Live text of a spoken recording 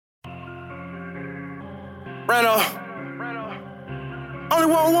Reno. Only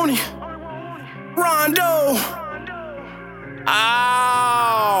one Wooney. Rondo.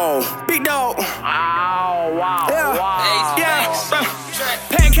 Oh, big dog. Oh, wow. Yeah. Wow. Yeah.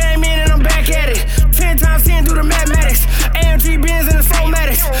 Pack came in and I'm back at it. 10 times 10 do the mathematics. AMG Benz and the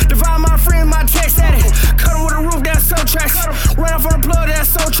 4Matics. Divide my friend, my text at it. Cut him with a roof, that's so trash. Run off on the plug, that's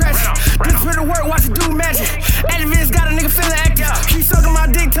so trash. This put to work, watch it do magic. Activist got a nigga feeling active. Keep sucking my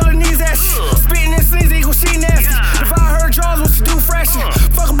dick till her knees ash. Spitting in sleaze equal she nasty. Divide her jaws, what she do fraction.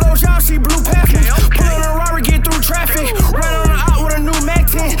 Fucking blow job, she blue packing. Pull on a Rari, get through traffic. Run on the out with a new Mac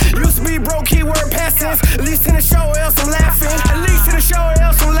 10. Used to be broke, keyword past tense. At least in the show, else I'm laughing. At least in the show,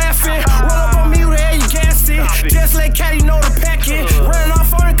 else I'm laughing. Roll up on me with the air, you gassed it. Just let Caddy know the packet. Running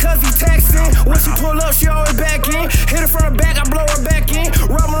off on her cause he taxing. When she pull up, she always back in. Hit her from the back, I blow her back in.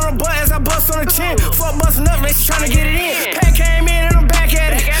 Rubbing on her butt as I bust on the chin. Fuck busting up, they tryna get it in. Pack came in and I'm back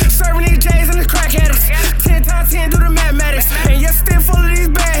at it. Serving these J's and the crack addicts. 10 times 10 do the mathematics. And yes, still full of these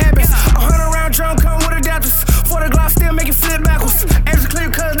bad habits. 100 round drum come with adapters. For the Glock still make it flip backwards. Extra clear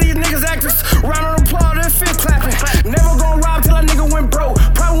cause these niggas actors. Round on applause and fist clapping. Never gon' rob till a nigga went broke.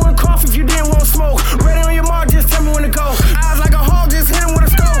 Probably wouldn't cough if you didn't want smoke. Ready on your mark, just tell me when to go. Eyes like a hog, just hit him with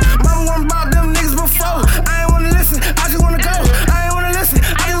a scope. Mama wasn't about them niggas before. I ain't wanna listen, I just wanna go. I ain't wanna listen,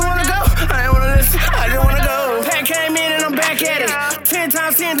 I just wanna go. I ain't wanna listen, I just wanna go. Pack came in and I'm back at it. 10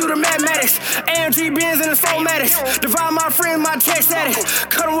 times 10 do the mathematics. AMG Benz and the 4Matics. Divide my friend, my text at it.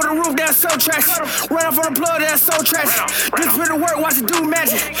 Cut him with a roof, that's so trash. Run off on the plug, that's so trash. This put to work, watch it do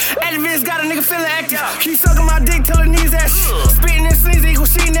magic. Activist got a nigga feeling active. Keep sucking my dick till her knees ash. Spitting in sleaze equal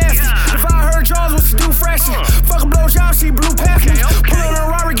she nasty. Divide her jaws, what she do fraction. Fucking blow job, she blue packing. Pull on a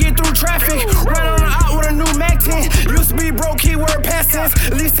Rari, get through traffic. Run on the out with a new Mac 10. Used to be broke, keyword past tense.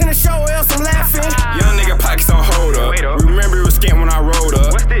 At least in the show, else I'm laughing. Young nigga pockets on hold up. Remember it was scant when I rolled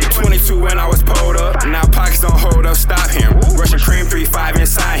up. 22 when I was pulled up. Now pockets on hold up, stop him. Russian cream 3-5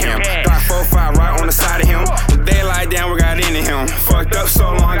 inside him. Glock 4-5 right on the side of him. They lie down, we got into him. Fucked up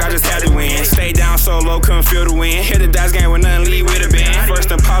so long, I just had to win. Stayed down so low, couldn't feel the wind. Hit the dice game with nothing, lead with a band.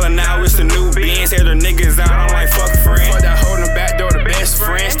 First Impala, now it's the new Benz. Hear the niggas out, I'm like fuck a friend. Fuck that holding back door, the best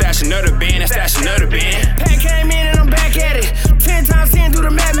friend. Stash another band, and stash another band. Pack came in and I'm back at it. 10 times 10 do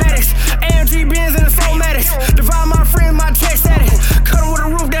the mathematics. AMG Benz and the 4Matics. Divide my friend, my text at it. Cut him with a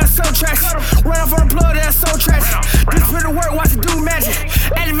roof, that's so trash. Run off on the plug, that's so trash. This put to work, watch it do magic.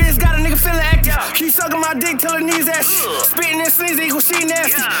 Activist got a nigga feeling active. Keep sucking my dick till her knees ash. Spitting in sleaze equal she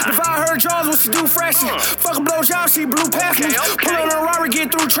nasty. Divide her jaws, what she do fraction. Fucking blow job, she blue packing. Pull on a Rari,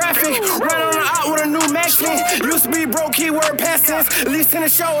 get through traffic. Run on the out with a new Mac 10. Used to be broke, keyword past tense. At least in the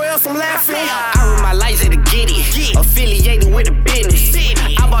show, else I'm laughing. I run my lights at the Giddy, affiliated with the business.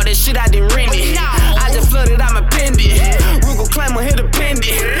 I bought that shit, I didn't rent it. I just flooded out my pendant. Rugal Clamor hit a pendant.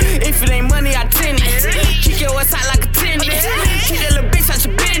 If it ain't money, I tend it. Kick your ass out like a tenant. Kick that little bitch out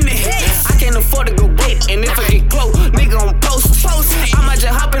your business. I can't afford to go broke, and if I get close, nigga on post. I might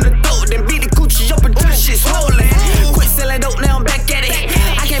just hop in the throat, then beat the coochie up until the shit's swollen. Quit selling dope, now I'm back at it.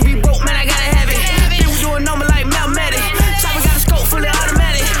 I can't be broke, man, I gotta have it. Then we doing normal like mathematics. Chopper got a scope fully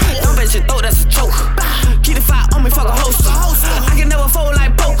automatic. Don't bet your throat, that's a choke. Keep the fire on me, fuck a host. I can never fold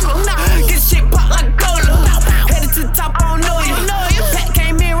like poker. Get shit pop like cola. Headed to the top, I don't know you. Pack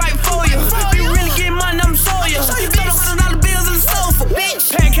came in right for you. You really get money, I'm show you. $100 bills in the sofa,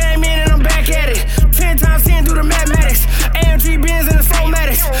 bitch. Pack came in and I'm back at it. 10 times 10 do the mathematics. AMG Benz and the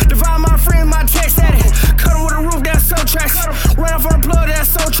 4Matics. Divide my friend, my text at it. Cut him with a roof, that's so trash. Run off on the plug, that's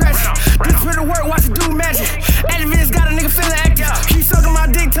so trash. This put to work, watch it do magic. Activist got a nigga feeling active. Keep sucking my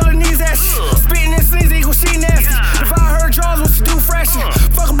dick till her knees ash. Spitting in sleaze equal she nasty. Divide her jaws, what she do fraction.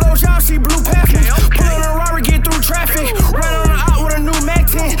 Fucking blow job, she blue packing. Pull on a Rari, get through traffic. Run on the out with a new Mac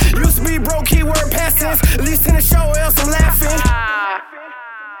 10. Used to be broke, keyword past tense. At least in the show, else I'm laughing.